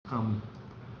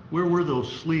Where were those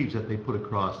sleeves that they put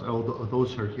across? Oh,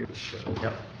 those are here.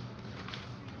 Yep.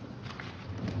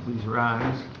 Please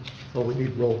rise. Oh, we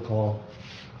need roll call.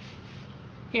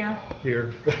 Here.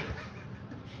 Here.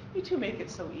 You two make it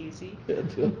so easy.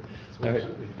 All right.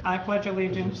 I pledge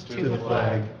allegiance To the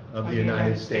flag of the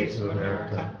United States of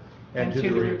America and to the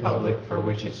republic for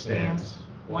which it stands,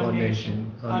 one nation,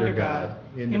 under God,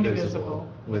 indivisible,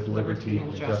 with liberty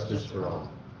and justice for all.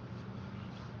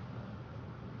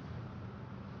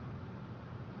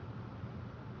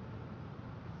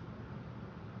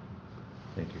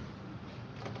 Thank you.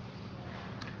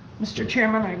 Mr.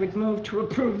 Chairman, I would move to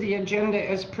approve the agenda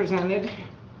as presented.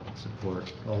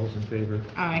 Support. All those in favor?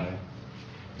 Aye.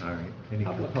 All right. Any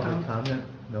Public public comment?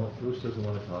 No, Bruce doesn't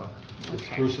want to talk. It's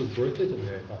Okay. Bruce's birthday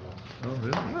today, I found out. Oh,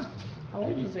 really? How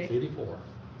old is he? 84.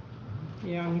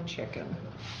 Young chicken.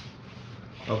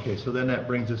 Okay, so then that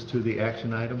brings us to the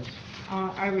action items.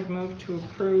 I would move to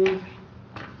approve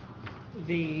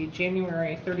the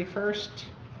January 31st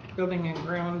Building and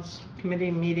Grounds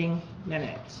Committee meeting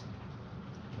minutes.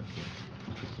 Okay.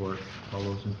 Support. All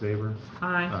those in favor?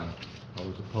 Aye. All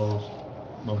those opposed?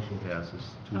 Motion passes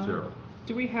 2-0.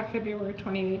 Do we have February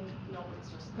 28th? No, it's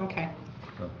just. Okay.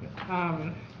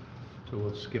 Okay. So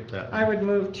we'll skip that. I would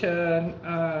move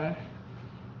to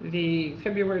the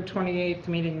February 28th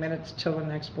meeting minutes till the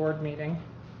next board meeting.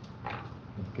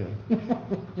 Okay.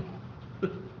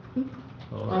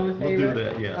 All All in right, we'll do favor?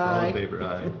 that, yes. All Aye. in favor,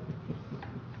 aye.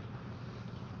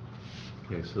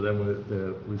 Okay, so then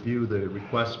we'll review the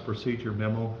request procedure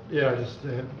memo. Yeah, just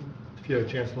if you had a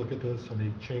chance to look at this,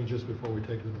 any changes before we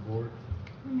take it to the board?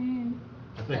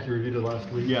 I think you reviewed it last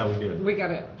week. Yeah, we did. We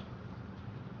got it.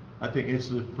 I think it's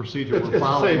the procedure It's we're the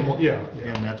following. same one, yeah.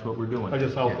 And that's what we're doing. I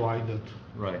just Yeah. outlined it.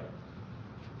 Right,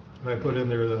 And I put in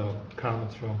there the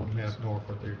comments from Matt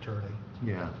Norfolk, the attorney.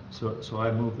 yeah. So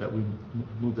I move that we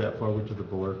move that forward to the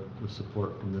board with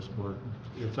support from this board.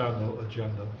 It's on the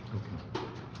agenda. Okay.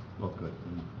 Well, good.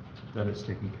 Then it's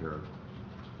taken care of.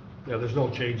 Yeah, there's no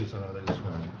changes on it. I just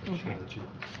wanted to make sure Okay. that you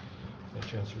had a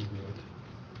chance to review it.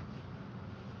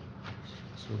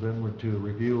 So then we're to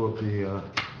review of the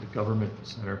Government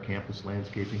Center Campus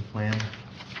Landscaping Plan.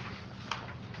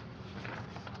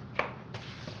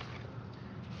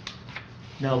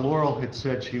 Now Laurel had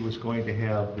said she was going to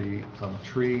have the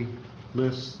tree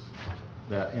list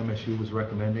that MSU was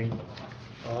recommending.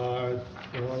 Well,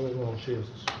 she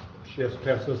has to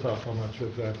pass this out, so I'm not sure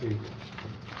exactly.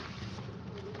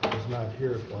 Was not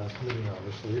here at the last meeting,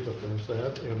 obviously, but there's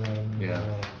that, and then Yeah.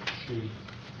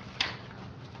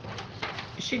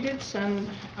 She did send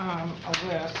a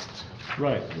list,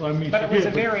 Right, well, I mean. but she it was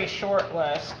did, a very short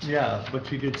list. Yeah, but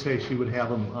she did say she would have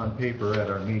them on paper at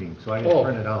our meeting, so I didn't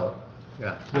print it out.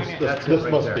 Yeah, Okay. that's it This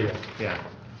right must there. be it. Yeah.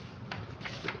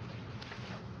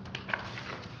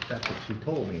 That's what she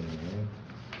told me, anyway.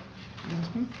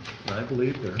 Mhm. I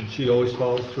believed her. She always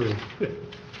follows through.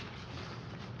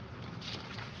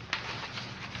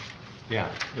 Yeah,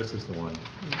 this is the one.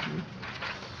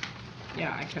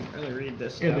 Yeah, I couldn't really read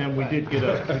this stuff. And then we but- did get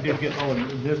oh, and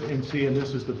this, and see, and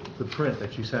this is the print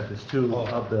that she sent us too Oh.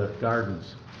 of the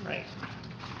gardens, Right.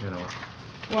 you know.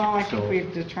 Well, I think So-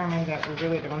 we've determined that we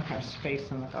really don't have space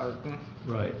in the garden.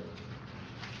 Right.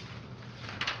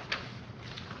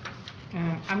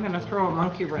 And I'm gonna throw a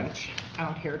monkey wrench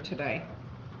out here today.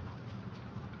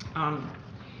 I've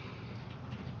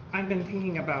been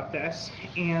thinking about this,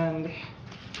 and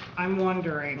I'm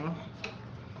wondering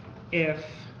if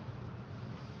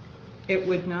it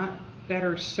would not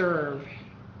better serve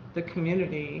the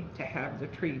community to have the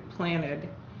tree planted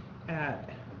at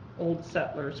Old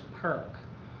Settlers Park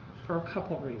for a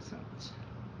couple reasons.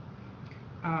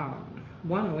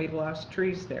 One, we've lost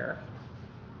trees there,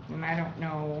 and I don't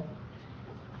know,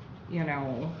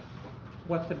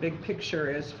 what the big picture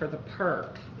is for the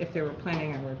park, if they were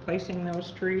planning on replacing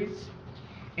those trees.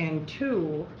 And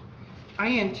two,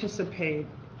 I anticipate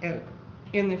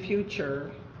in the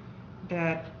future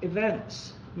that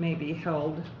events may be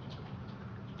held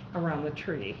around the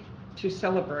tree to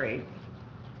celebrate,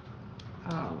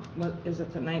 what is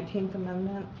it, the 19th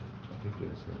Amendment? I think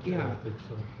it is. Yeah. I think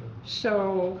so.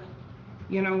 So,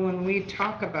 when we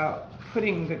talk about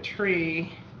putting the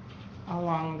tree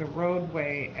along the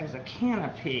roadway as a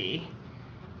canopy,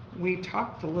 we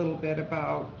talked a little bit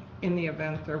about in the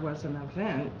event there was an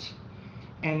event,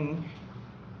 and,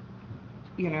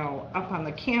 up on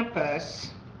the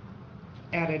campus,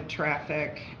 added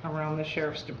traffic around the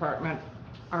sheriff's department.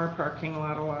 Our parking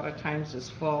lot a lot of times is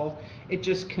full. It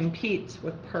just competes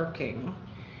with parking.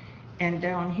 And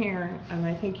down here, and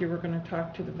I think you were gonna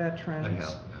talk to the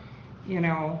veterans.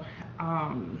 I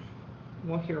have.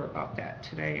 We'll hear about that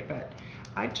today, but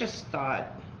I just thought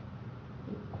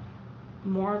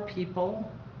more people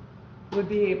would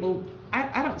be able,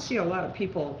 I don't see a lot of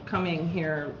people coming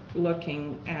here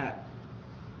looking at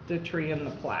the tree and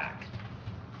the plaque.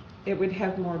 It would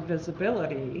have more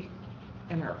visibility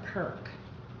in our park.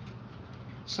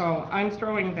 So I'm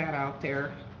throwing that out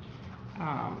there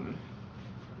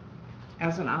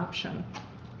as an option.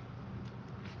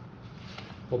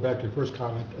 Well, back to your first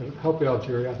comment, and help me out,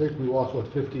 Jerry, I think we lost,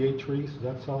 what, 58 trees? Does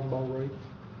that sound about right?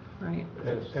 Right.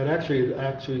 And actually,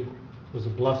 it was a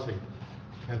blessing.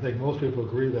 I think most people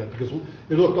agree that, because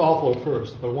it looked awful at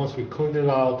first, but once we cleaned it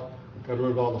out, got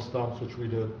rid of all the stumps, which we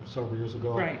did several years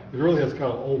ago. Right. It really has kind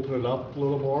of opened it up a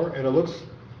little more, and it looks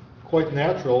quite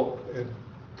natural and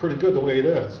pretty good the way it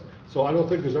is. So I don't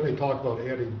think there's any talk about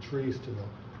adding trees to the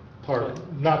park,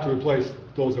 not to replace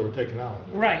those that were taken out.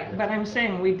 Right, but I'm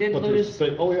saying we did But lose.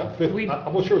 oh yeah, we-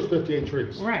 I'm not sure it's 58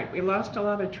 trees. Right, we lost a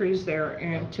lot of trees there,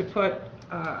 and to put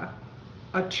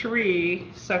a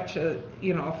tree such a,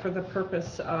 for the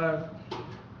purpose of,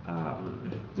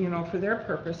 for their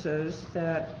purposes,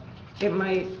 that it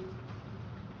might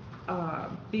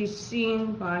be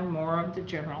seen by more of the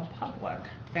general public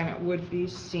than it would be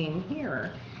seen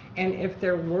here. And if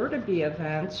there were to be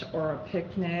events or a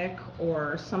picnic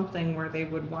or something where they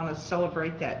would want to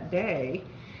celebrate that day,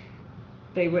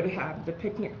 they would have the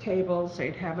picnic tables,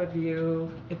 they'd have a view,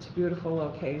 it's a beautiful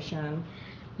location,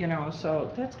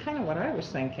 so that's kind of what I was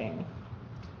thinking.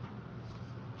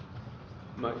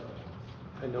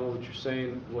 I know what you're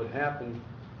saying. What happened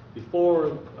before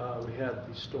we had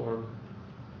the storm,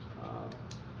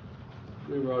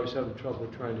 we were always having trouble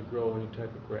trying to grow any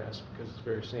type of grass because it's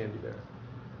very sandy there.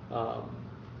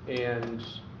 And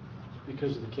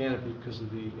because of the canopy, because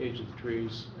of the age of the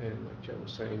trees, and like Jen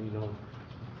was saying,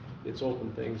 it's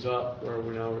opened things up where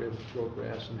we're now able to grow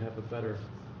grass and have a better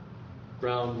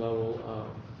ground level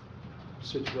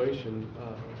situation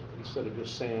instead of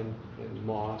just sand and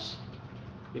moss,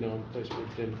 in a place where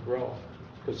it didn't grow,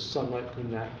 because sunlight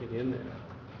could not get in there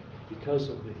because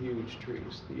of the huge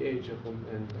trees, the age of them,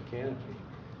 and the canopy.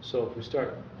 So if we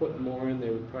start putting more in, they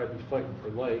would probably be fighting for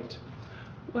light.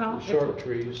 Well, The short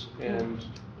trees, and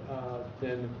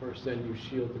then of course then you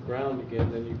shield the ground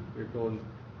again, then you're going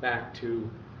back to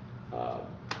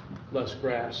less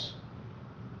grass,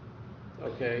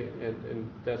 okay, and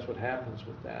that's what happens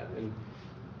with that. And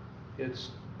it's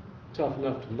tough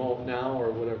enough to mow now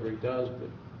or whatever he does, but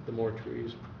the more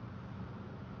trees,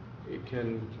 it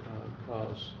can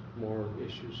cause more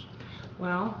issues.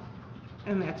 Well,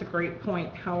 and that's a great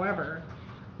point. However,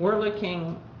 we're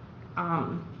looking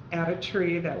at a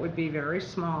tree that would be very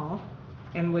small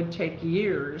and would take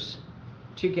years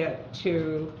to get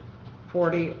to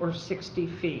 40 or 60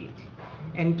 feet.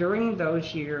 And during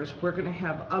those years, we're going to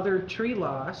have other tree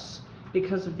loss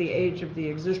because of the age of the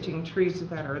existing trees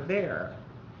that are there.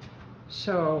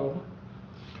 So,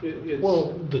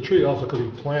 Well, the tree also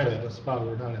could be planted in a spot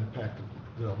where not impacted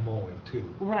the mowing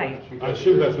too. right, You I gotta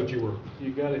assume that's what you were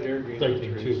You got to irrigate the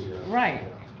thinking trees. too. yeah. right.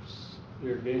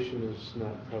 Irrigation is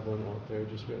not prevalent out there,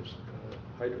 just we have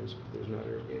hydrants, but there's not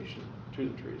irrigation to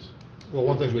the trees. Well,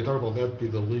 one thing we talked about, that'd be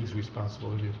the league's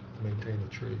responsibility to maintain the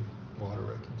tree,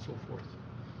 water it, and so forth.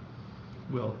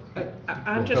 Well,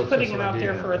 I'm just putting it out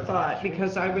there for a thought,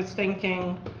 because I was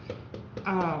thinking,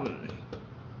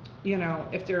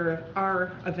 if there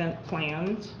are event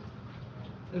plans,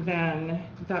 then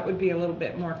that would be a little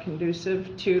bit more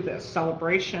conducive to the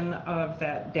celebration of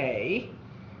that day,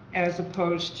 as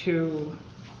opposed to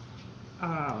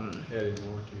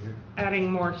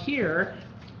adding more here.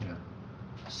 yeah.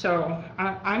 So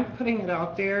I'm putting it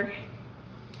out there.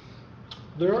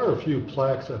 There are a few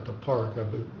plaques at the park.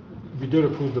 We did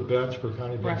approve the bench for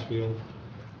Connie Right. Benchfield.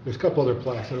 There's a couple other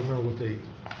plaques, I don't remember what they,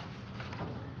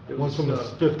 It one's was, from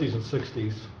the 50s and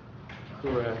 60s.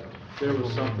 Correct. There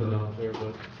was something out there,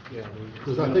 but yeah.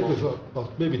 Because I think there's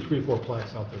about maybe 3 or 4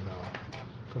 plaques out there now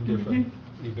from different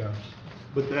events.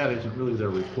 But that isn't really their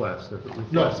request. Their No,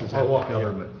 request is at the yeah,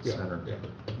 government yeah, center, yeah.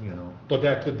 But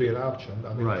that could be an option.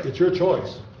 I mean, Right. it's your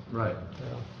choice. Right.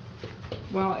 Yeah.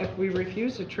 Well, if we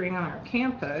refuse a tree on our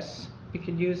campus, we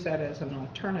could use that as an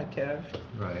alternative.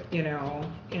 Right.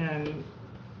 And,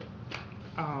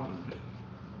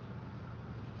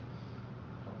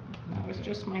 that was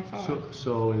just my thought.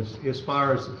 So as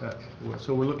far as,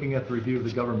 so we're looking at the review of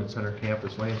the government center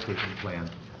campus landscaping plan.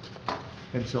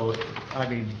 And so,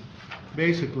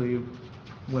 basically,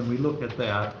 when we look at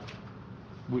that,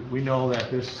 we know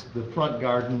that the front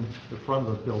garden, the front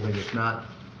of the building is not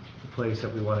the place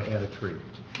that we want to add a tree.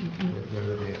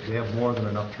 They have more than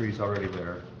enough trees already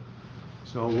there.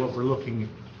 So what we're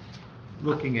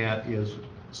looking at is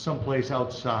someplace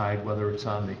outside, whether it's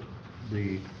on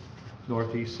the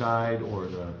northeast side or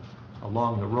the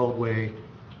along the roadway,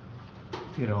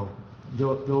 you know,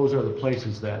 those are the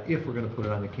places that, if we're gonna put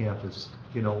it on the campus,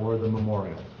 you know, or the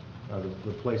memorial,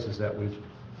 the places that we've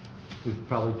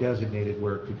probably designated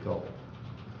where it could go.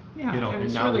 Yeah, You know, and and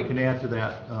it's now we really, can add to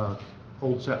that,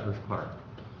 Old Settlers Park.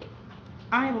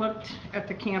 I looked at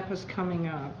the campus coming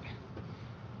up,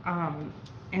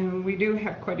 and we do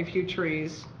have quite a few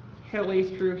trees,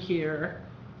 hilly through here.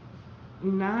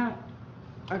 Not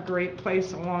a great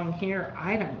place along here,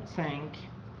 I don't think.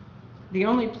 The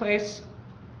only place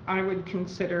I would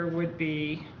consider would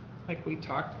be, like we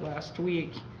talked last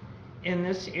week, in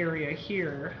this area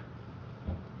here.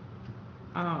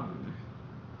 I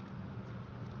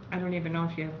don't even know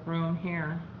if you have room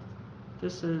here.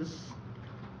 This is,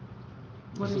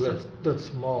 what is this? That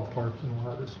small parking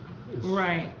lot is.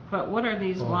 Right, but what are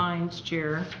these Oh. lines,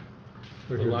 Jer? Right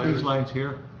The here. line- These lines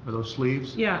here, are those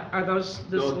sleeves? Yeah, are those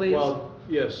the No, sleeves? Well,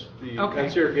 yes, Okay.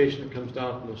 that's irrigation that comes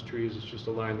down from those trees, it's just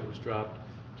a line that was dropped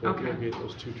to Okay. irrigate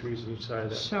those 2 trees on each side of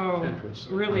that So, entrance.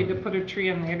 really, to put a tree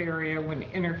in that area would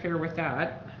interfere with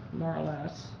that, more or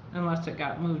less, unless it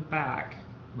got moved back.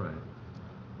 Right.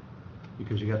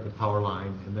 Because you got the power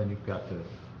line, and then you've got the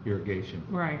irrigation.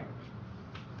 Right.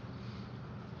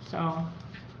 So,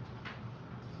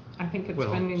 I think it's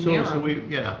Well, been so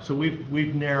narrowed. so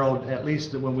we've narrowed, at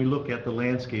least when we look at the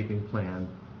landscaping plan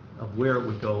of where it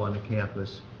would go on the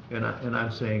campus, and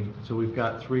I'm saying, so we've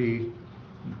got 3,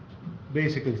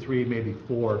 basically 3, maybe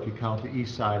 4, if you count the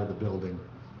east side of the building,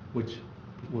 which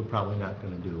we're probably not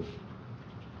gonna do,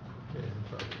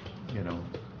 you know.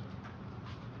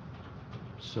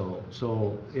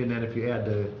 So, and then if you add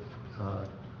the,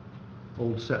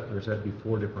 Old Settlers, that'd be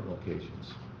 4 different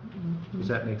locations. Does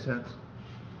that make sense?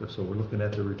 So we're looking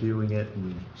at the reviewing it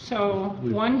and. So,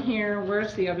 we've- one here,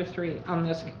 where's the other 3 on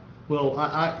this?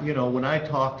 Well, you know, when I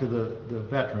talked to the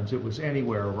veterans, it was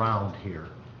anywhere around here.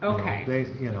 You know, Okay. They,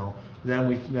 you know,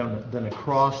 then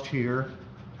across here,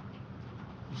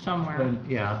 Somewhere? and,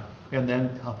 yeah, and then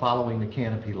following the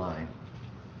canopy line.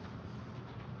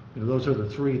 You know, those are the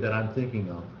 3 that I'm thinking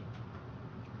of.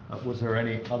 Was there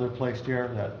any other place,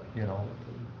 Jared, that, you know?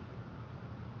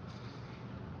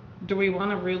 Do we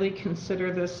want to really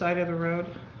consider this side of the road?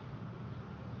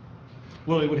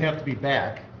 Well, it would have to be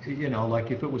back, you know,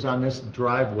 like if it was on this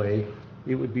driveway,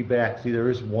 it would be back. See, there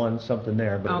is something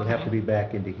there, but it would have Okay. to be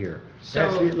back into here.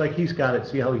 So- That's like he's got it,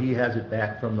 see how he has it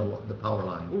back from the power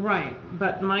line? Right,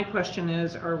 but my question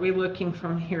is, are we looking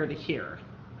from here to here?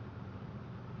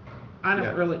 I Yeah.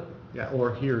 don't really, Yeah,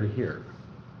 or here to here.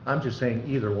 I'm just saying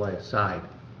either way, side.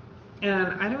 and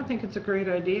I don't think it's a great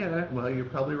idea Well, you're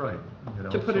probably right, you know.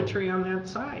 to put a so- tree on that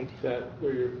side. That,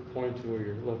 where you're pointing, where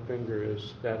your left finger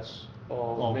is, that's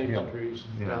all All maple hill, trees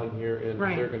yeah. down here, and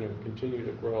Right. they're gonna continue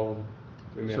to grow.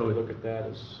 We may have So to it- look at that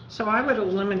as, So I would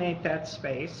eliminate that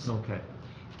space. Okay,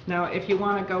 Now, if you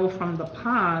want to go from the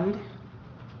pond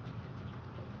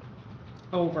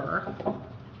over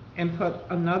and put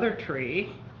another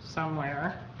tree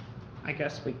somewhere, I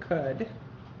guess we could.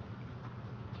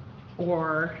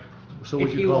 Or so would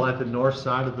if you call that the north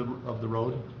side of the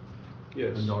road?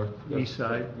 yes. The northeast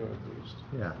side? Northeast.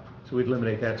 Yeah, so we'd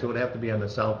eliminate that, so it would have to be on the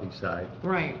southeast side.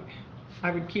 Right,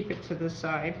 I would keep it to this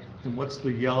side. And what's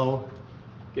the yellow?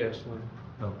 Gas line.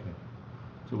 Okay,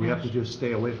 so we have to just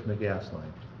stay away from the gas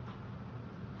line.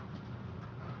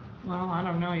 Well, I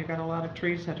don't know, you've got a lot of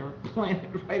trees that are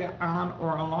planted right on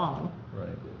or along, Right.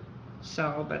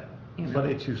 so, but, you But know,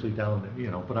 it's usually down there,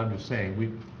 you know, but I'm just saying,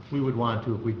 we would want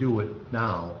to, if we do it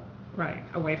now, right,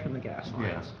 away from the gas lines.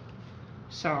 yes.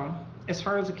 So, as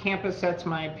far as the campus, that's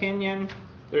my opinion.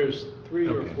 There's 3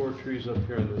 or Okay. 4 trees up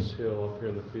here on this hill, up here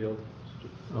in the field,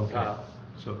 Okay. top,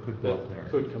 So it could go up that there.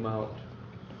 could come out,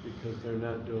 because they're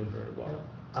not doing very well.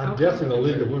 I'm Okay. guessing the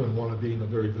League of Women want to be in a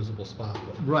very visible spot.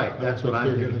 though. Right, I that's don't what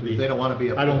think I'm they're thinking, gonna be- they don't want to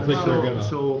be up I don't there. think they're So- gonna-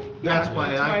 So, that's Yeah, why I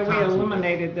That's why we constantly-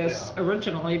 eliminated this Yeah.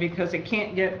 originally, because it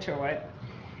can't get to it.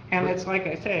 And it's like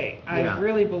I say, I Yeah.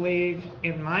 really believe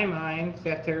in my mind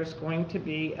that there's going to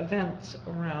be events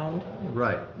around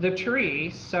Right, the tree,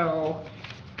 so,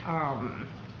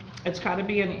 it's gotta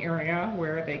be an area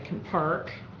where they can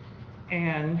park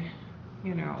and,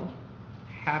 you know,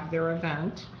 have their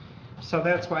event. So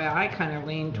that's why I kinda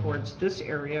leaned towards this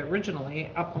area originally,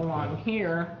 up along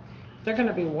here. They're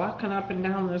gonna be walking up and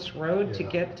down this road to Yeah.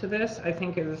 get to this, I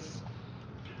think is,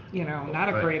 you know, not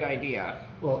a Right. great idea.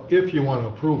 Well, if you want to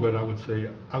approve it, I would say,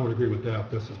 I would agree with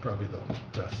that. This is probably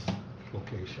the best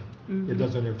location. Mhm. It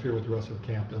doesn't interfere with the rest of the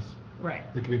campus. Right.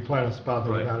 It can be planted in a spot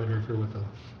that would Right. not interfere with the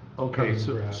okay, covering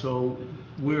so, grass. so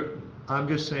I'm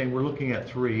just saying, we're looking at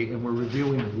 3, and we're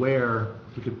reviewing where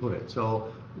we could put it. So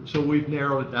we've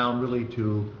narrowed it down really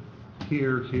to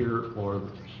here, here, or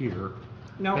here.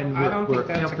 No, And I don't we're think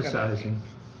that's a good idea. emphasizing,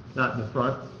 not in the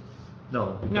front? No,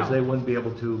 No. because they wouldn't be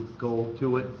able to go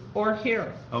to it? Or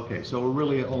here. Okay, so we're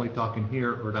really only talking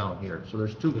here or down here, so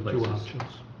there's two The places. two options,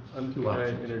 Can Two I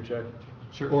options. interject?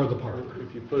 Sure. or the park.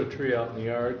 If you put a tree out in the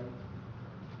yard,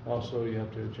 also you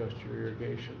have to adjust your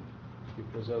irrigation,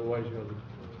 because otherwise you have the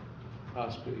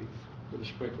possibly when the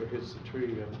sprinkler hits the tree,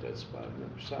 you have a dead spot on the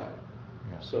other side.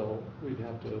 Yeah. So we'd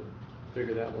have to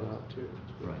figure that one out too.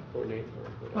 Right. Coordinate or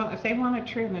Well, whatever. if they want a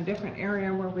tree in a different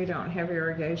area where we don't have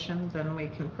irrigation, then we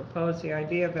can propose the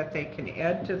idea that they can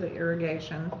add to the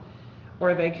irrigation,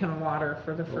 or they can water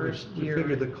for the first We year.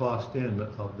 figured the cost in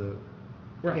of the,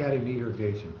 Right. adding the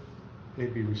irrigation.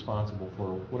 They'd be responsible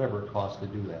for whatever it costs to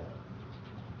do that.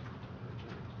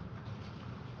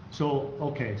 So,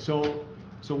 okay, so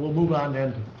we'll move on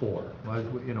then to 4.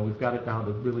 You know, we've got it down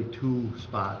to really 2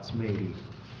 spots maybe,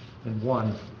 and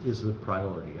 1 is the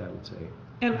priority, I would say.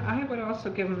 And I would also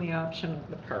give them the option of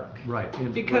the park. Right.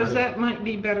 and- Because right, that might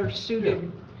be better suited,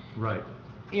 Right.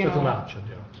 you It's an know, option,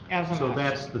 yeah. as an So option.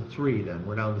 that's the 3 then,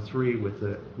 we're down to 3 with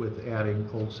adding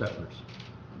Old Settlers,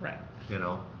 Right. you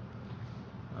know?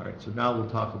 All right, so now we'll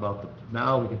talk about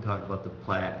now we can talk about the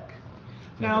plaque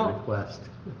and Now- the request.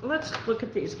 Let's look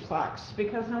at these plaques,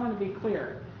 because I want to be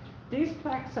clear. These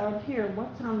plaques out here,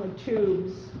 what's on the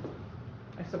tubes?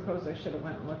 I suppose I should have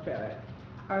went and looked at it.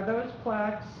 Are those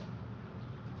plaques?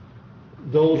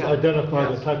 Those Yeah. identify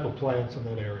the Yes. type of plants in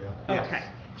that area. Yes. Okay,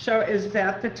 so is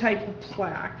that the type of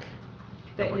plaque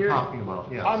That that we're you're? talking about,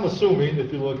 yes. I'm assuming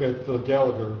if you look at the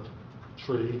Gallagher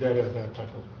tree, that has that type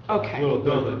of. Okay. Little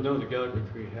No, bigger. the Gallagher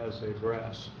tree has a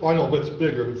grass. Oh, I know, but it's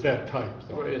bigger, it's that type.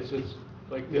 though. Well, it's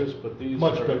like this, but these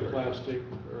Much are bigger. plastic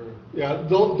or. Yeah,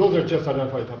 those are just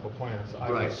identified type of plants. I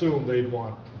Right. assume they'd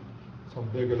want some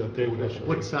bigger that they would issue.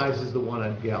 What size is the one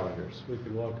on Gallagher's? We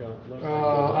could walk out. and look.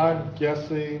 I'm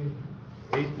guessing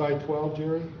 8 by 12,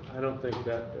 Jerry? I don't think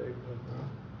that big,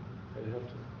 but I'd have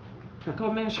to.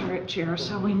 Go measure it, Chair,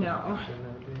 so we know. get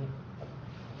an idea.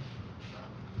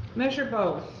 Measure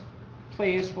both,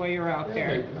 please, while you're out Yeah, there.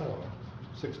 I don't know,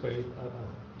 6 by 8, I don't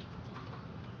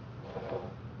know.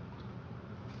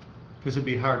 Because it'd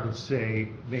be hard to say,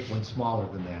 make one smaller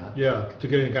than that. Yeah, to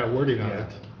get any kind of wording on Yeah,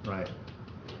 it. right.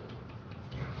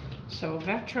 So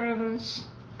veterans,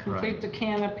 complete Right. the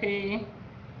canopy,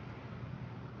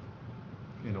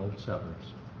 In Old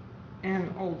Settlers.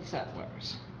 and old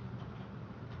settlers.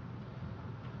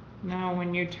 Now,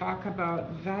 when you talk about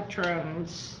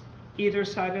veterans, either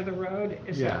side of the road,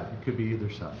 is Yeah, that? it could be either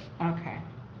side. Okay,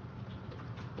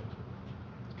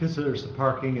 Because there's the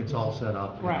parking, it's all set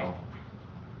up, you Right. know.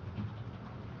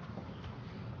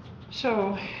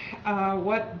 so,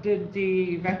 what did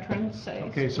the veterans say?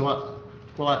 Okay, so,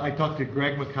 I talked to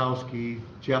Greg Mikowski,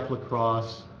 Jeff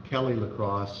LaCrosse, Kelly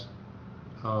LaCrosse,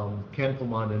 Ken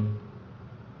Kilmunden,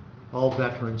 all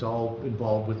veterans, all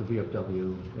involved with the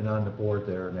VFW and on the board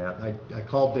there and that. I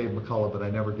called Dave McCullough, but I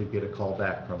never did get a call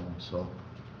back from him, so.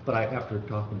 But after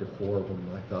talking to 4 of them,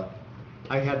 I thought,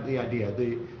 I had the idea,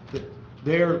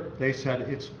 they said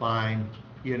it's fine,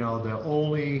 you know,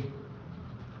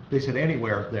 they said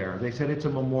anywhere there. They said it's a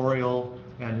memorial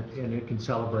and it can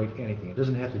celebrate anything. It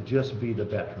doesn't have to just be the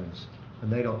veterans,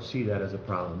 and they don't see that as a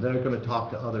problem. They're gonna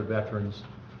talk to other veterans,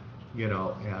 you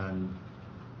know,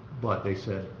 but they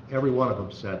said, every one of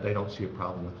them said they don't see a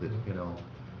problem with it, you know.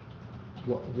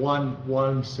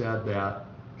 One said that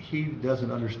he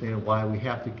doesn't understand why we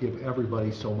have to give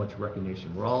everybody so much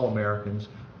recognition. We're all Americans,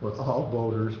 we're all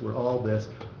voters, we're all this.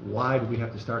 Why do we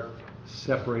have to start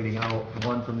separating out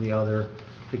one from the other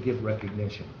to give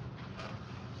recognition?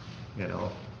 You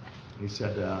know, he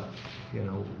said, you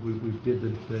know, we did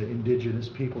the indigenous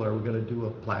people, are we gonna do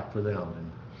a plaque for them?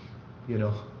 And, you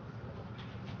know,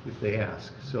 if they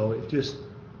ask. So it just,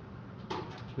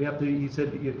 we have to, he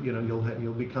said, you know,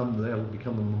 that'll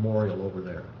become a memorial over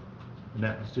there. And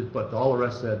that was just, but all the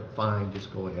rest said, fine,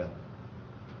 just go ahead.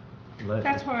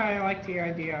 That's why I like the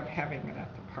idea of having it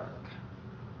at the park.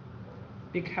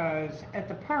 Because at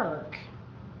the park,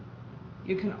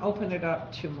 you can open it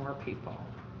up to more people,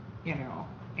 you know,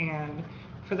 and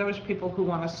for those people who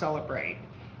want to celebrate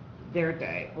their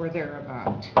day or their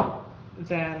event,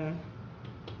 then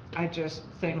I just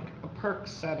think a park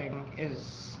setting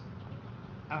is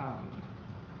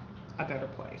a better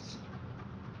place.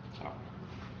 So,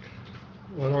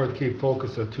 Well, in order to keep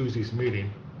focus at Tuesday's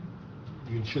meeting,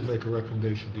 you should make a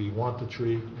recommendation. Do you want the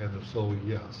tree? And if so,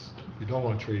 yes. If you don't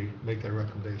want a tree, make that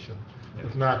recommendation.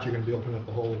 If not, you're gonna be opening up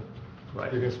a whole,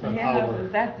 Right. you're gonna spend yeah,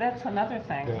 hours. that's another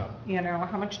thing. Yeah. You know,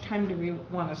 how much time do we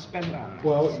want to spend on this?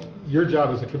 Well, your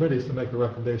job as a committee is to make a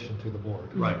recommendation to the board.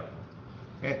 Right.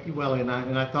 Well, and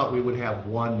I thought we would have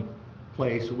one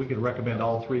place, so we could recommend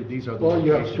all three, these are the Well,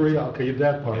 you have locations. three, okay,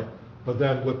 that part, but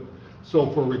then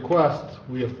so for requests,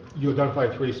 you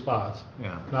identify 3 spots.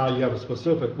 Yeah. Now you have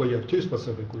you have 2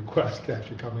 specific requests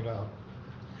actually coming out.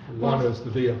 One Well- is the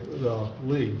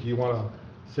league, do you want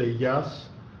to say yes?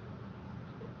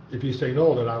 If you say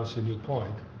no, then obviously moot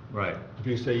point. Right, If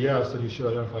you say yes, then you should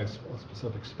identify a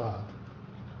specific spot.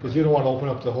 Because you don't want to open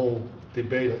up the whole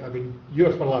debate, I mean, you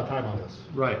have spent a lot of time on this.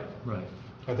 right.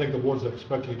 I think the board's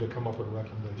expecting you to come up with a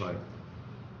recommendation. Right.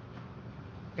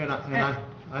 And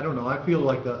I don't know, I feel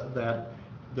like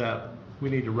that we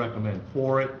need to recommend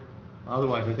for it,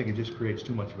 otherwise I think it just creates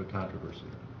too much of a controversy.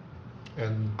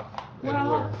 And Well-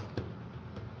 where?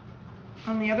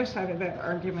 On the other side of that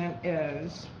argument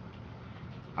is,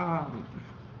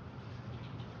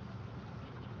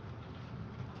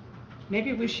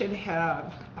 maybe we should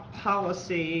have a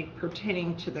policy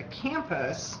pertaining to the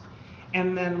campus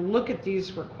and then look at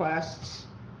these requests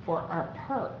for our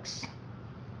parks.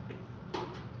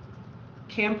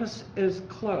 Campus is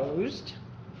closed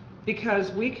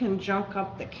because we can junk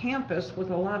up the campus with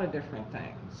a lot of different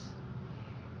things.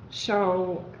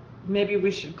 So maybe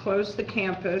we should close the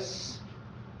campus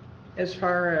as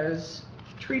far as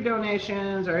tree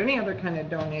donations or any other kind of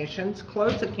donations,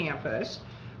 close the campus,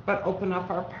 but open up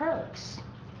our parks.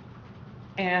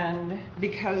 And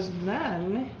because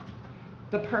then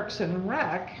the Parks and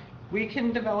Rec, we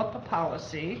can develop a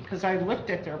policy, because I looked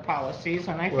at their policies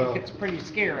and I Well, think it's pretty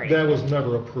scary. That was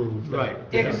never approved. Right.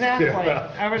 Exactly.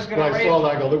 I was gonna When I saw raise-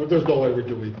 that, I go, there's no way we're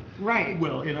doing. Right.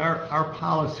 Well, and our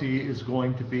policy is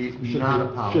going to be not a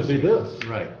policy. Should be this.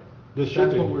 Right. This should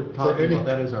That's be. what we're For talking any- about,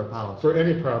 that is our policy. For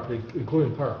any property,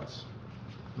 including parks,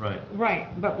 Right.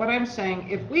 Right, but what I'm saying,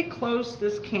 if we close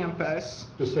this campus,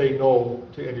 to say no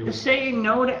to any. say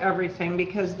no to everything,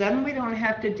 because then we don't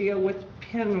have to deal with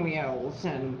pinwheels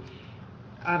and,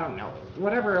 I don't know,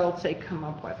 whatever else they come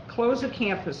up with. Close the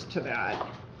campus to that.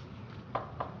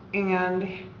 And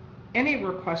any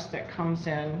request that comes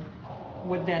in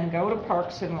would then go to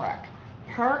Parks and Rec.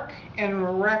 Park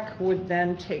and Rec would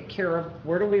then take care of,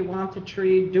 where do we want the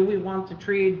tree? Do we want the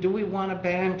tree? Do we want a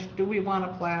bench? Do we want a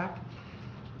plaque?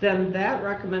 Then that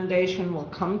recommendation will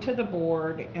come to the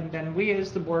board, and then we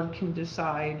as the board can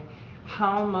decide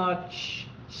how much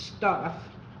stuff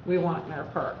we want in our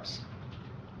parks.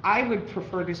 I would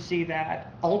prefer to see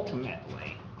that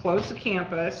ultimately. Close the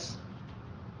campus.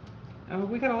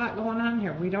 We got a lot going on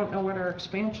here. We don't know what our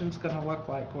expansion's gonna look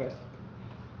like with,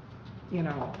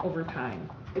 over time.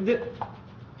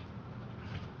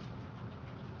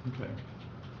 Okay.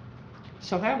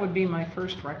 So that would be my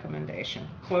first recommendation.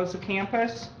 Close the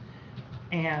campus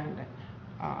and,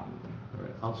 All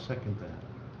right, I'll second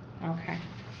that. okay.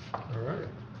 All right.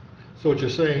 So what you're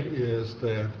saying is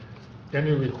that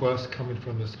any request coming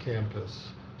from this campus,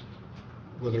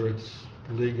 whether it's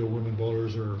League of Women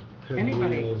Voters or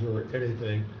Anybody. pinwheels or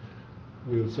anything,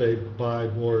 we would say by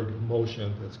board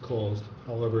motion, it's closed.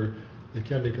 However, it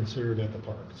can be considered at the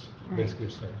parks, Right. basically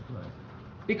saying. Right.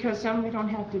 Because then we don't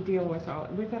have to deal with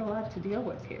we've got a lot to deal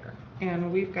with here.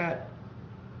 And we've got,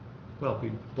 Well,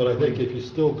 But I think if you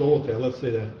still go with that, let's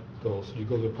say that goes, you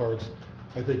go to the parks,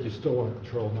 I think you still want to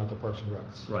control, not the Parks and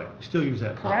Recs. right, still use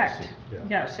that policy. correct. Yeah.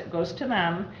 Yes, it goes to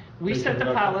them. We They set can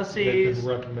the They policies. can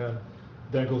recommend,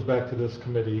 then it goes back to this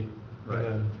committee, Right. and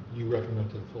then you recommend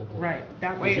to the full board. Right,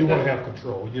 that way. You it want to doesn't- have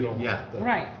control, you don't Yeah. want that.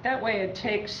 Right, that way it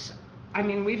takes,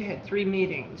 we've had 3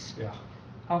 meetings. Yeah.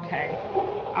 Okay.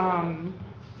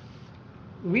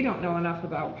 We don't know enough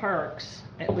about parks,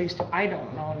 at least I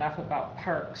don't know enough about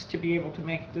parks to be able to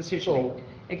make a decision. So-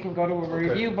 It can go to a Okay.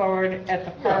 review board at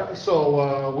the Yeah, parks.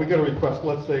 so, we get a request,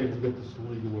 let's say we get this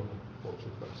League of Women Voters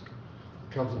request.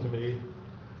 Comes to me,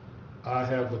 I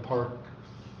have the park,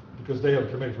 because they have a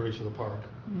committee for each of the park.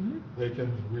 Mhm. They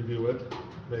can review it,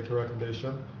 make a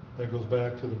recommendation, then it goes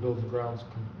back to the Buildings and Grounds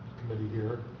Committee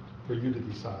here for you to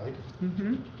decide.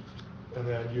 Mhm. And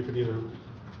then you can either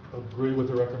agree with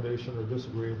the recommendation or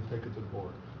disagree and take it to the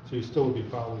board. So you still would be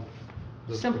following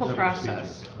the. Simple the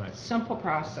process, procedure. Right. simple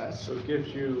process. So it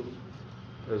gives you,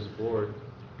 as a board,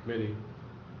 committee,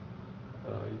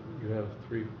 you have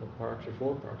 3 parks or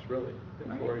 4 parks, really.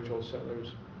 Right. 4-H Old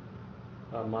Settlers,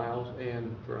 Miles,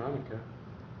 and Veronica.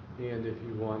 And if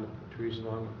you want to put trees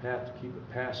along the path to keep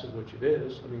it passive, which it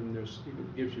is,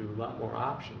 it gives you a lot more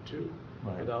option too,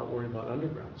 Right. without worrying about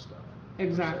underground stuff.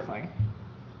 Exactly.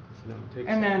 It takes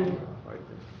And then- something off, I think.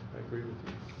 I agree with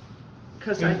you.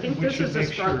 Because I And think we this should is a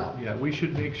make sure- struggle. Yeah, we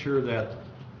should make sure that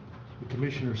the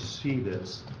commissioners see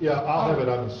this. Yeah, I'll have it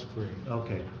on the screen.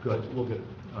 Okay, good. We'll get it.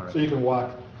 All right. So you can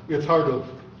walk, it's hard to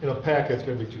in a packet, it's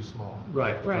gonna be too small.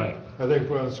 Right, Right. I think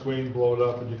put on a screen, blow it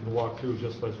up, and you can walk through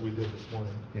just like we did this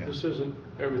morning. Yeah. This isn't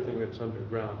everything that's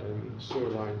underground, I mean, sewer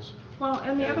lines. Well,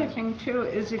 and the other thing too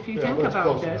is if you Yeah, think but it's about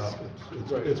close this,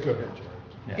 enough. It's good.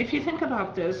 Yeah. if you think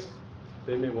about this,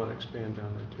 They may want to expand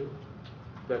down there too.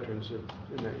 Veterans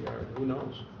in that yard, who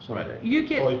knows, someday. you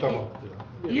Oh, you're talking get, about,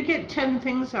 yeah. you get 10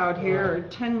 things out here, or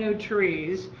 10 new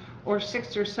trees, or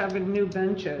 6 or 7 new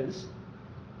benches,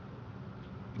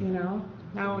 you know,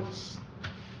 now it's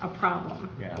a problem.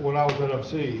 Yeah. When I was at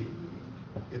MC,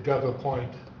 it got to a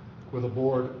point where the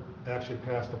board actually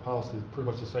passed a policy, pretty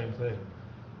much the same thing.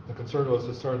 The concern was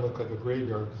it started to look like a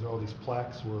graveyard because all these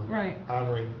plaques were Right.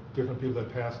 honoring different people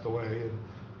that passed away. And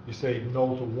you say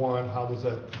no to one, how does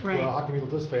that, Right. well, how can you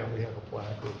let this family have a plaque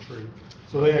or a tree?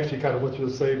 So they actually kind of went through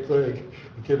the same thing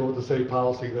and came up with the same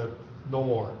policy that no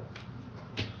more.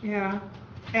 Yeah,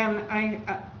 and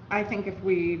I think if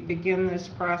we begin this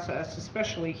process,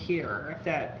 especially here,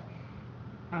 that,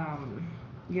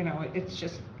 you know,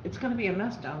 it's gonna be a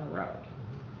mess down the road.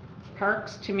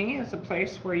 Parks, to me, is a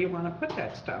place where you wanna put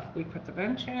that stuff. We put the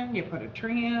bench in, you put a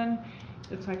tree in,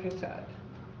 it's like I said.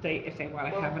 If they wanna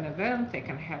have an event, they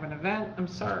can have an event, I'm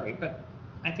sorry, but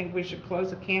I think we should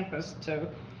close the campus to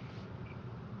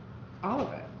all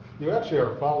of it. You actually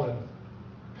are following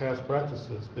past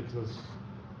practices because,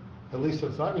 at least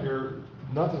since I've been here,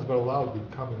 nothing's been allowed to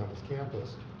be coming on this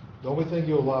campus. The only thing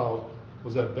you allowed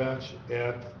was that bench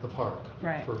at the park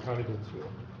Right. for County Bensfield.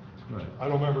 Right. I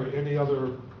don't remember any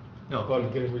other No.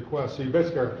 but getting requests. So you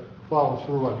basically are following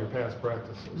through on your past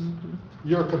practices. Mhm.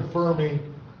 You're confirming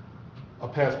a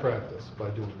past practice by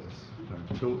doing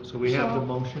this. So we have the So-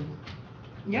 motion?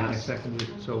 And I Yes. second it,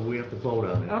 so we have to vote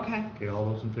on it. Okay. Okay, all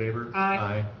those in favor?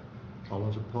 Aye. All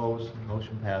those opposed,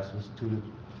 motion passes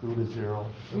 2-0.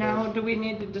 Now, do we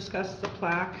need to discuss the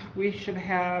plaque? We should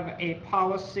have a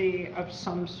policy of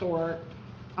some sort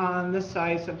on the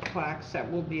size of plaques that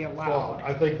will be Well, allowed.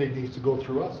 I think they need to go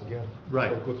through us again. Right.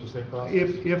 Go through the same process.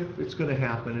 If it's gonna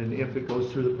happen, and if it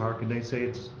goes through the park, and they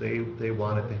say they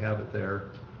want it to have it there,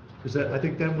 is that, I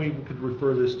think then we could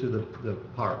refer this to the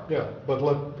park. Yeah, but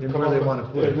let. And come where up they with- wanna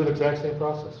put they it. do the exact same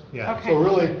process. Yeah. Okay. So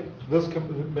really, this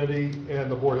committee and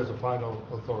the board has a final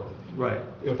authority. Right,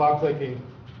 If I'm thinking,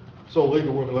 so League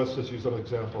of Women, let's just use an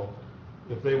example.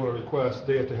 If they want to request,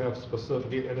 they have to have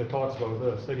specific, and it talks about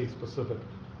this, they need specific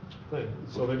things.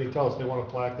 So they need to tell us they want a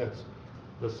plaque that's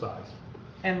this size.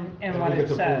 And we what get it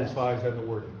the building says, size and the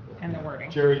wording. and the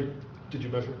wording. Jerry, did you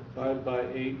measure?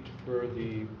 5x8 for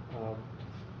the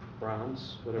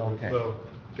bronze, whatever. Okay. The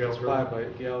It's Gallagher? 5 by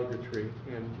Gallagher tree,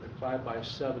 and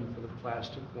 5x7 for the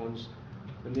plastic ones.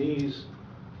 And these,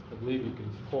 I believe you can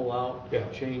pull out, Yeah.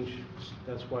 change,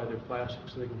 that's why they're plastic,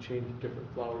 so they can change different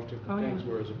flowers, Oh, different yeah. things,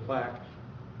 whereas a plaque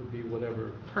would be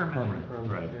whatever. Permanent.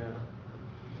 Permanent. Right. Yeah.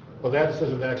 Well, that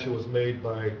decision actually was made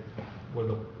by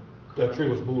when that tree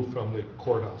was moved from the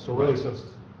courthouse. So really, Right. since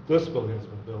this building has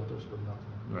been built, there's been nothing.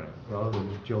 right. Well, there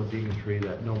was Joe Deegan tree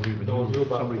that nobody even No one knew knew,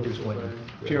 about somebody this, just went, right.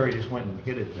 Jerry just went and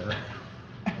hit it there.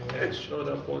 It showed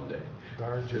up one day.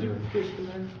 Darn Did you Jerry. push the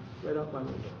knife right out my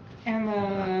window?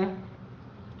 And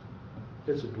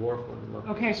It's a dwarf one. look.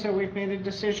 okay, so we've made a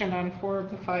decision on 4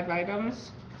 of the 5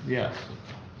 items. Yes,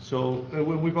 so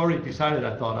we've already decided,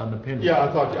 I thought, on the pin.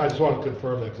 Yeah, I just wanted to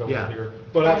confirm that because I Yeah. wasn't here.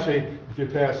 But actually, if you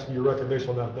pass your recommendation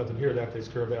on nothing here, that takes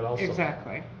care of that also.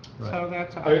 Exactly. So Right.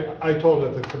 that's all. I told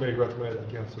that the committee recommended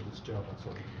against it, this job, that's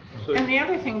all. So- And the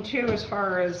other thing too, as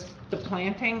far as the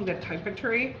planting, the type of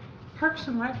tree, Parks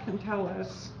and Rec can tell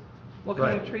us what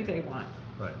kind of Right. tree they want,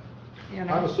 Right, you I'm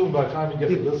know? assuming by the time you get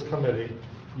to this committee,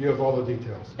 you have all the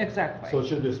details. Exactly. So it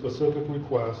should be a specific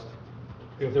request.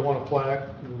 If they want a plaque,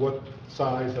 what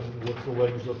size and what's the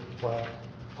length of the plaque,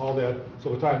 all that. So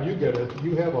by the time you get it,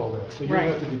 you have all that. So you don't Right.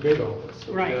 have to debate all this.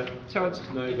 Right, Yeah. so it's,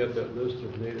 Now you got that list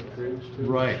of native trees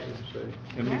too. Right. you say.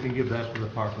 and we can give that to the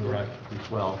park and rec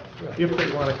as well, Yeah. if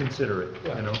they wanna consider it,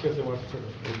 Yeah, you know? if they want to.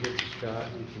 We'll get to Scott,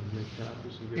 you can make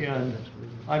copies and get it to the And, next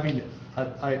meeting. I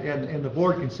mean, and the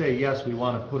board can say, yes, we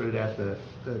wanna put it at the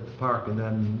park, and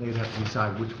then they'd have to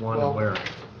decide which one Well, and where.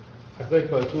 I think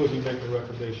by the two of you make the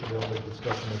recommendation, they'll make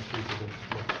discussion next week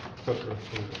and put their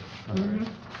approval.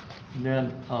 And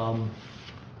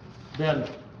then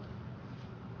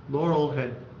Laurel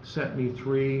had sent me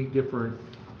 3 different,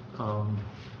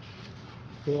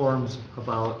 forms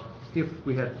about if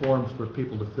we had forms for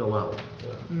people to fill out.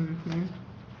 mhm.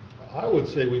 I would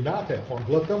say we not have one.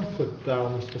 Let them put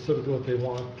down specifically what they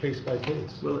want, case by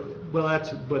case. Well,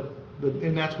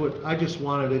 and that's what, I just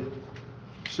wanted it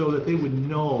so that they would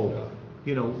know,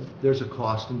 you know, there's a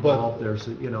cost involved, there's,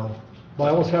 you know. By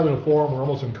almost having a forum, we're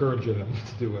almost encouraging them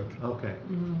to do it, Okay,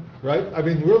 right? I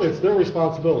mean, really, it's their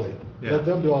responsibility. Yeah. Let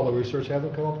them do all the research, have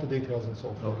them come up with the details and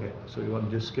so forth. okay, so you want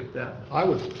to just skip that? I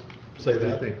would say What do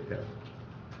you that. think, Ted?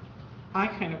 I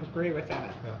kind of agree with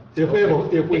that. Yeah.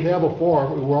 If we have a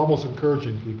forum, we're almost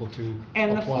encouraging people to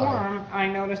And the apply. form, I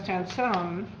noticed on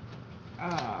some,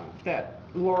 that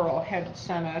Laurel had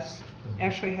sent us,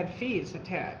 actually had fees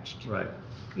attached. Right.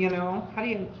 You know, how do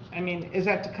you, I mean, is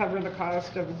that to cover the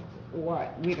cost of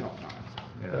what? We don't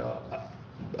know. Yeah,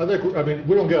 I mean,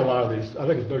 we don't get a lot of these. I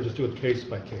think it's better just do it case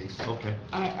by case. okay.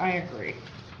 I agree.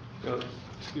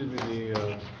 Excuse me,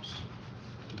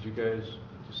 did you guys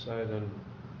decide on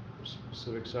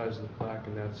specific size of the plaque,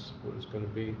 and that's what it's gonna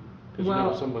be? 'Cause you know,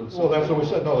 Well- someone's. Well, that's what we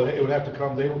said, no, it would have to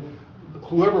come,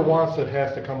 whoever wants it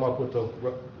has to come up with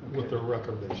the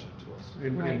recommendation to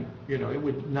us. Right. You know, it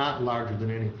would not larger than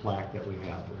any plaque that we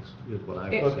have is what I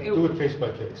It- would But say. do it case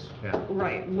by case. Yeah.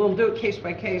 Right, we'll do it case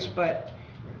by case, but,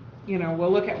 you know,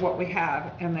 we'll look at what we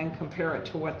have and then compare it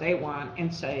to what they want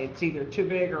and say it's either too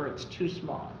big or it's too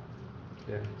small.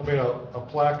 Yeah. I mean, a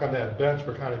plaque on that bench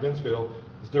for County of Innsfield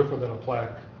is different than a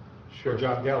plaque for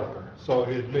John Gallagher. So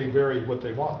it may vary what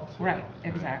they want. Right,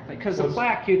 exactly, because the What's-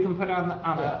 plaque, you can put on,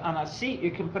 Yeah. on a seat,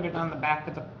 you can put it on the back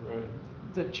of Right.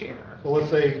 the chair. So let's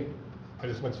say, I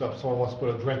just mixed up, someone wants to put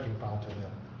a drinking fountain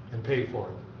in and pay for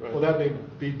it. Right. Well, that may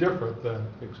be different than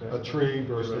Exactly. a tree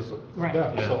versus a Right.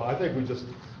 bench. Yeah. So I think we just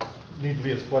need to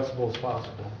be as flexible as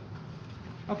possible.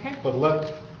 Okay? But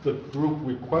let the group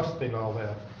requesting all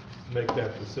that make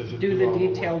that decision. Do the all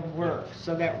detailed work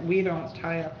so that we don't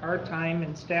tie up our time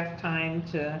and staff time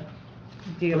to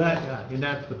deal Well, with. that, yeah, and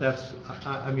that's, but that's,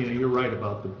 I mean, you're right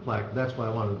about the plaque, that's why I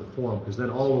wanted the forum, because then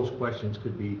all those questions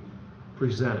could be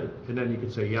presented, and then you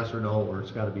could say yes or no, or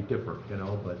it's gotta be different, you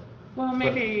know, but. Well,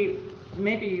 maybe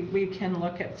we can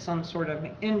look at some sort of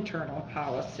internal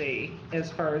policy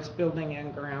as far as building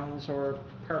and grounds or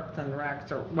parks and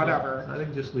recs or whatever. I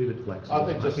think just leave it flexible,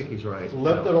 I think he's right.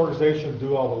 Let that organization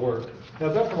do all the work.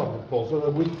 Have them come up with a proposal,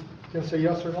 and we can say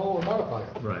yes or no or modify it.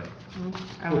 Right,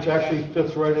 I Which like actually that.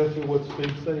 fits right into what's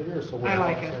being said here, so we're I on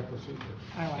like the it. same procedure.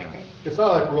 I like it. It's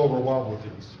not like we're overwhelmed with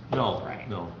these. no, Right.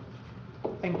 no,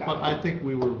 Thank but God. I think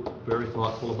we were very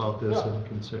thoughtful about this Yeah. and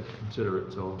consider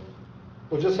it, so,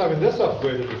 Well, just having this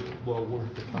upgraded is well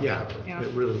worth the time. yeah, Yeah.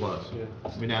 it really was. Yeah.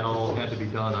 I mean, that all had to be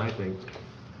done, I think.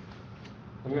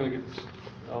 I'm gonna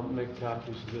I'll make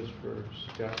copies of this for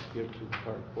Scott to give to the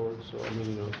park board, so I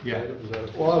mean, you know. Yeah. Is that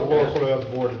okay? Well, we'll put it on the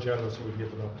board agenda so we can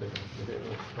get an update on Okay.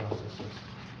 the processes.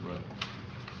 Right.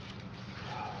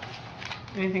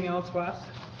 Anything else, Wes?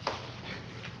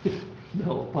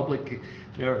 No, public,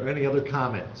 are any other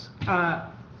comments?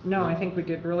 No, I think we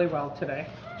did really well today.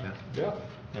 Yeah, Yeah.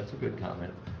 that's a good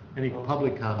comment. Any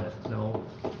public comments? No?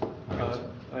 All right.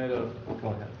 I had a, Go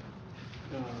ahead.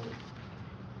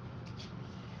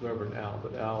 Reverend Al,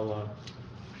 but Al,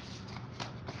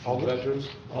 Aldrich? Veterans.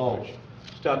 Oh. Aldrich,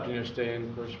 stopped in yesterday, and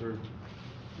of course,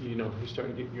 you know, he's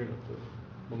starting to get geared up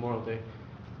for Memorial Day.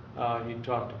 He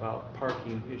talked about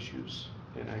parking issues,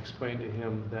 and I explained to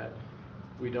him that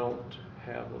we don't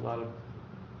have a lot of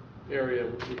area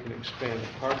where we can expand the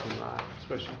parking lot,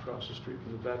 especially across the street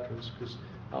from the veterans, because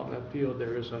out in that field,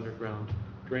 there is underground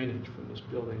drainage from this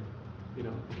building, you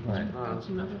know, these Right. ponds. That's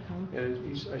another thing.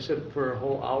 And I said, for a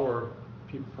whole hour,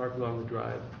 people park along the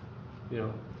drive, you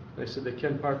know, and I said, they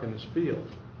can park in this field.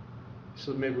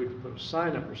 So maybe we could put a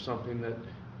sign up or something that,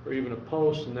 or even a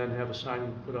post, and then have a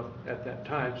sign put up at that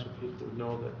time, so people would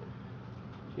know that,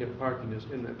 you know, parking is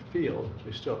in that field,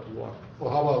 they still have to walk. Well,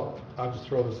 how about, I'll just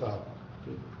throw this out.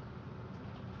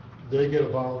 They get a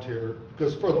volunteer,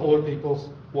 because for the older people's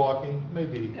walking,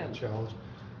 maybe a challenge.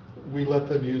 We let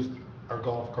them use our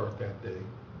golf cart that day.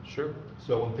 Sure.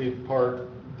 So when people park,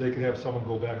 they can have someone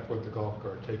go back with the golf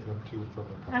cart, take them to and from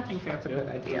the I park. think that's a Yeah,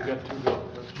 good we've idea. got two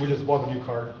golf carts. We just bought a new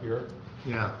cart here.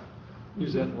 Yeah,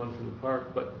 Use that one from the park,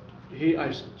 but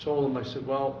told him, I said,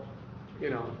 well, you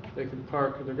know, they can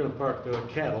park, they're gonna park, they're like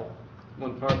cattle.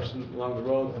 One parks along the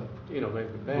road, you know, make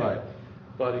a Right. bank.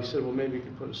 But he said, well, maybe you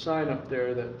could put a sign up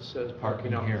there that says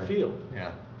parking out in the field.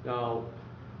 Yeah, Now,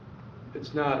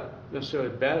 it's not necessarily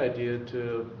a bad idea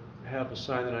to have a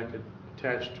sign that I could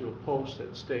attach to a post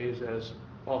that stays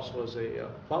also as a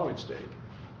plowing stake,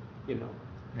 you know,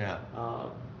 yeah.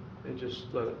 and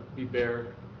just let it be bare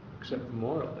except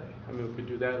Memorial Day. I mean, we could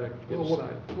do that, I could get a Well,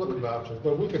 sign. look at the options,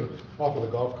 but we can offer the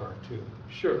golf cart too.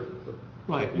 Sure. but-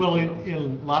 Right, well,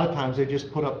 in a lot of times, they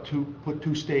just put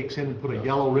two stakes in and put a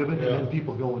yellow ribbon, and then Yeah.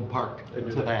 people go and park They do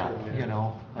to that that, too, yeah. you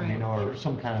know? I mean, Right. or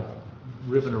some kind of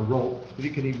ribbon or rope,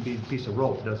 it can even be a piece of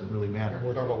rope, doesn't really matter.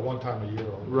 We're talking about one time a year.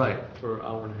 only. Right, For an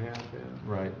hour and a half, yeah.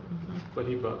 right. But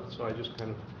he brought, so I just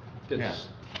kind of did Yeah.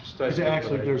 study. Because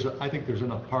actually, I think there's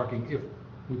enough parking if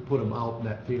we put them out in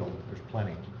that field, there's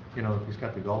plenty. You know, if he's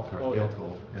got the golf cart, Oh, they'll yeah.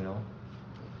 go, you know?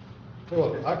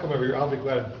 Well, I come over here, I'll be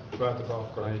glad to drive the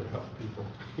golf cart to help people,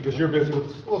 because you're busy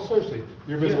with, well, seriously,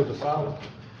 you're busy with the sound.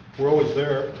 We're always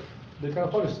there, they kind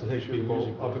of fun to take Sure, people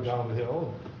music up and works. down the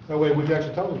hill. That way, we can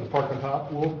actually tell them to park on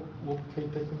top, we'll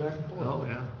take them back and forth. Oh,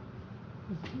 yeah.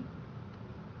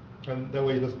 And that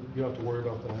way, you don't have to worry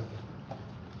about that.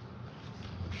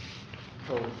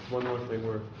 Oh, one more thing,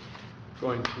 we're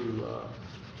going to,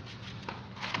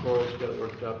 Laurel's got it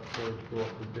worked up, going to go up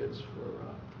for bids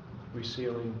for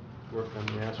resealing, work on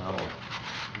the asphalt,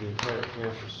 Oh. the entire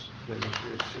campus. Then this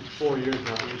year, it's 4 years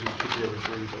now, it usually should be every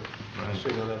 3, but Right. so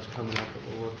you know that's coming up,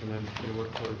 that we're working on, gonna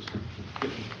work towards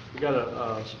getting, we got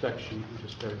a spec sheet, we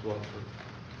just gotta go out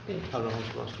for, I don't know how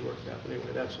much wants to work that, but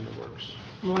anyway, that's in the works.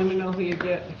 Well, let me know who you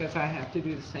get, because I have to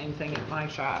do the same thing at my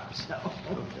shop, so.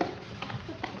 Okay.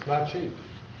 It's not cheap.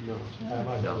 No, I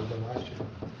might have done last year.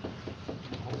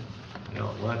 You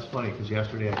know, well, that's funny, because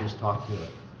yesterday I just talked to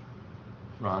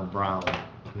Ron Brown,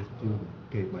 who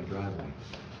paved my driveway.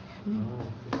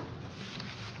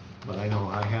 But I know,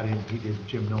 I had him, he did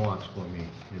Jim Nowak's for me,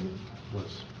 and it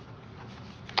was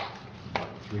about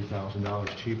 $3,000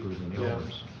 cheaper than yeah,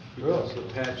 Elmer's. he does the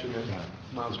patching at Yeah.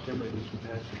 Miles Kimberly, did some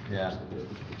patching. Yeah.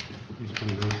 He's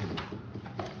pretty reasonable.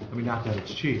 I mean, not that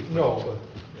it's cheap. No, but,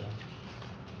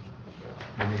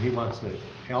 yeah. I mean, he wants to,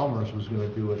 Elmer's was gonna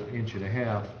do it 1.5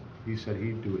 inches, he said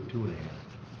he'd do it 2.5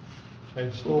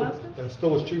 inches. And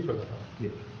still, it's cheaper than that. Yeah,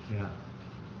 yeah,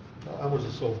 Elmer's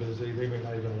is so busy, they may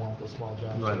not even want the small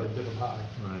jobs, so Right. they bid them high.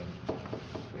 right.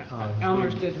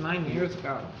 Elmer's did mine years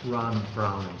ago. Ron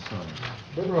Brown and Son.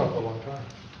 Been around for a long time.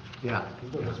 Yeah. He's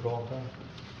been this for a long time.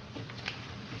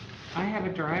 I have a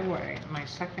driveway, my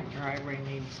second driveway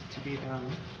needs to be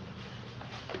done.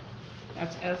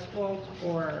 That's asphalt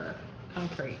or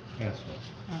concrete? Asphalt.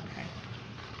 Okay.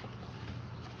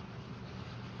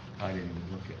 I didn't even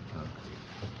look at concrete.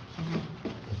 Mhm.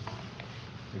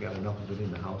 I got enough of it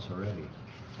in the house already.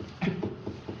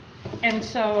 And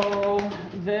so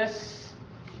this,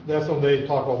 That's when they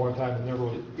talked about one time,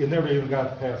 it never even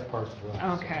got past parts of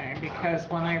the okay, because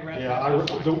when I read Yeah,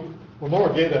 that. when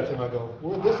Laura gave that to me, I go,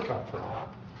 where'd this come from?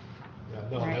 Yeah,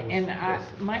 no, Right, that was. and that's-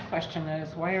 my question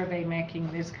is, why are they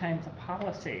making these kinds of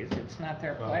policies? It's not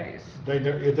their well, place. it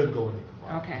didn't go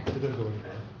anywhere. Okay. It didn't go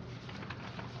anywhere.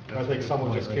 I That's a think good someone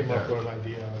point just right came up there. with an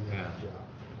idea, and, Yeah.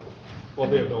 Well,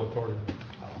 they have no authority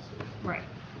policy. Right.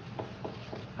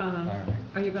 All right.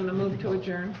 Are you gonna move to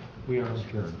adjourn? We are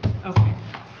adjourned. Okay.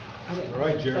 I didn't- All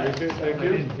right, Jerry, thank I you.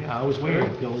 didn't- Yeah, I was waiting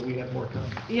until we had more time.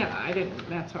 Yeah, I didn't,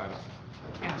 that's what I was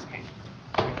asking.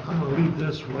 I'm gonna leave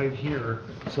this right here,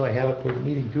 so I have it for the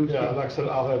meeting Tuesday. Yeah, like I said,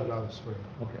 I'll have it on the screen.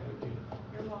 Okay.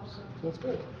 So that's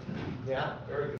good. Yeah, very good.